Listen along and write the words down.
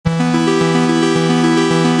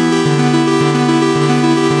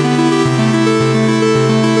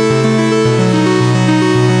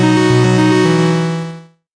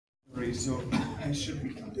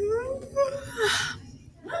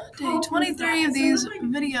any of these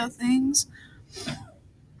video things.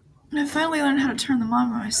 I finally learned how to turn them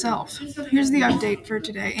on by myself. Here's the update for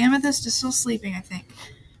today. Amethyst is still sleeping, I think.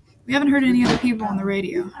 We haven't heard any other people on the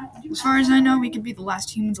radio. As far as I know, we could be the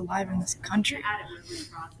last humans alive in this country.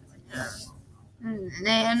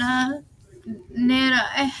 Nana,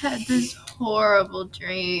 I had this horrible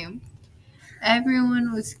dream.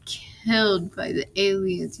 Everyone was killed by the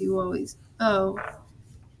aliens you always... Oh,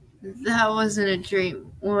 that wasn't a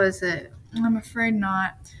dream, was it? I'm afraid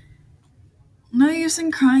not. No use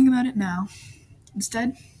in crying about it now.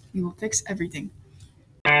 Instead, we will fix everything.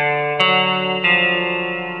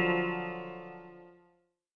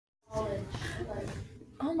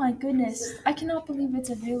 Oh my goodness, I cannot believe it's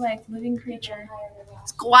a real-life living creature.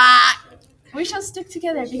 Squawk! We shall stick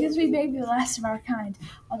together because we may be the last of our kind,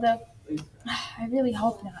 although I really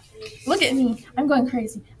hope not. Look at me, I'm going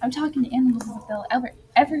crazy. I'm talking to animals as if they'll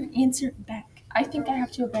ever answer back. I think I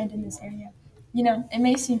have to abandon this area. You know, it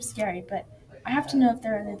may seem scary, but I have to know if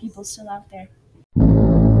there are other people still out there.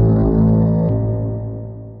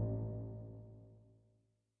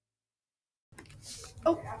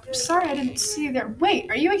 Oh, sorry I didn't see you there. Wait,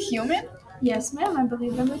 are you a human? Yes, ma'am, I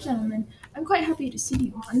believe I'm a gentleman. I'm quite happy to see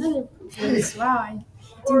you. Another place. Wow, I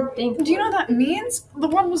didn't think. Do you know what that means? The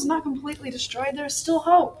world was not completely destroyed. There's still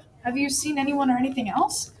hope. Have you seen anyone or anything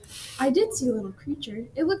else? I did see a little creature.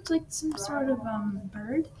 It looked like some sort of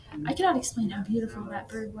bird. I cannot explain how beautiful that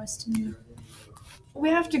bird was to me. We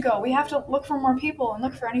have to go. We have to look for more people and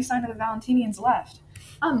look for any sign of the Valentinians left.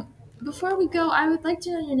 Before we go, I would like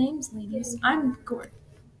to know your names, ladies. I'm Gord.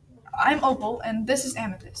 I'm Opal, and this is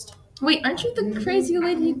Amethyst. Wait, aren't you the crazy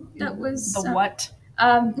lady that was... The what?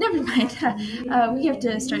 Never mind. We have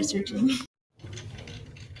to start searching.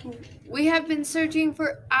 We have been searching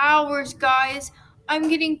for hours, guys. I'm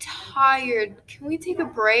getting tired. Can we take a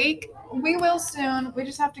break? We will soon. We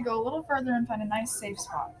just have to go a little further and find a nice safe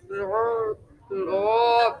spot. Did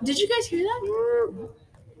you guys hear that?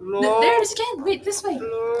 There it is again. Wait, this way.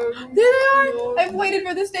 There they are. I've waited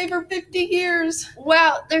for this day for 50 years.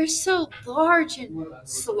 Wow, they're so large and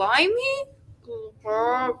slimy.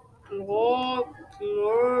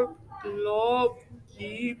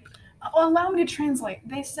 Allow me to translate.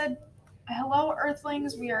 They said, "Hello,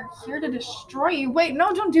 Earthlings. We are here to destroy you." Wait,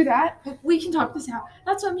 no, don't do that. We can talk this out.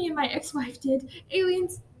 That's what me and my ex-wife did.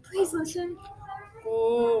 Aliens, please listen.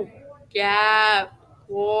 Oh, yeah.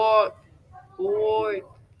 What?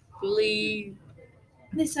 Please.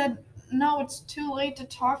 They said, "No, it's too late to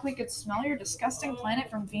talk. We could smell your disgusting planet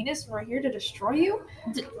from Venus. We're here to destroy you."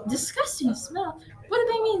 Disgusting smell? What do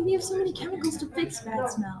they mean? We have so many chemicals to fix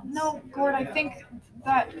bad smells. No, Gord, I think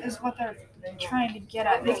that is what they're trying to get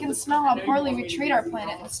at. They can smell how poorly we treat our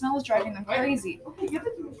planet, and the smell is driving them crazy.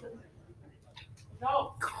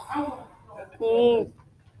 Oh,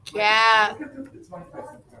 yeah.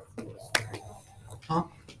 Huh?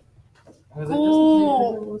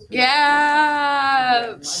 Oh,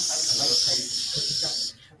 yeah.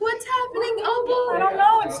 What's happening, Opal? I don't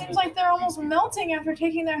know. It seems like they're almost melting after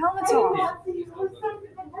taking their helmets off.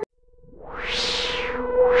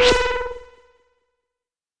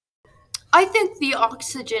 I think the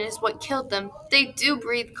oxygen is what killed them. They do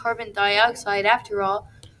breathe carbon dioxide after all.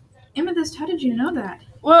 Amethyst, how did you know that?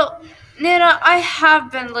 Well, Nana, I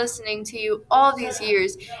have been listening to you all these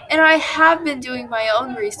years, and I have been doing my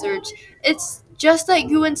own research. It's just that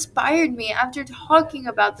you inspired me after talking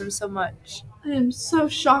about them so much. I am so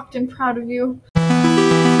shocked and proud of you.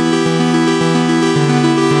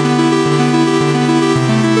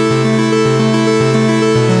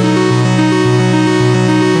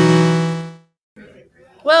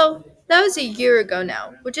 Well, that was a year ago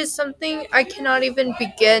now, which is something I cannot even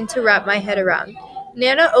begin to wrap my head around.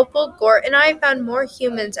 Nana, Opal, Gort, and I found more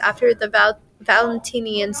humans after the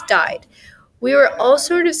Valentinians died. We were all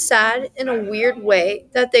sort of sad in a weird way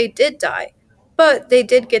that they did die, but they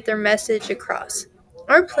did get their message across.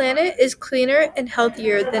 Our planet is cleaner and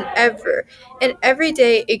healthier than ever, and every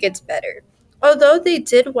day it gets better. Although they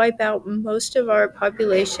did wipe out most of our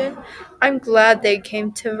population, I'm glad they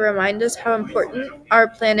came to remind us how important our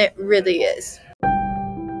planet really is.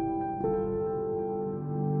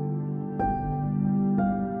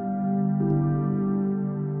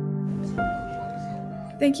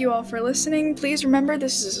 Thank you all for listening. Please remember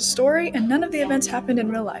this is a story and none of the events happened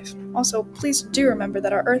in real life. Also, please do remember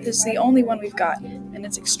that our Earth is the only one we've got, and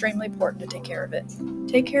it's extremely important to take care of it.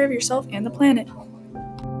 Take care of yourself and the planet.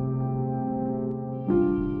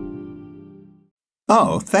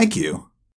 Oh, thank you.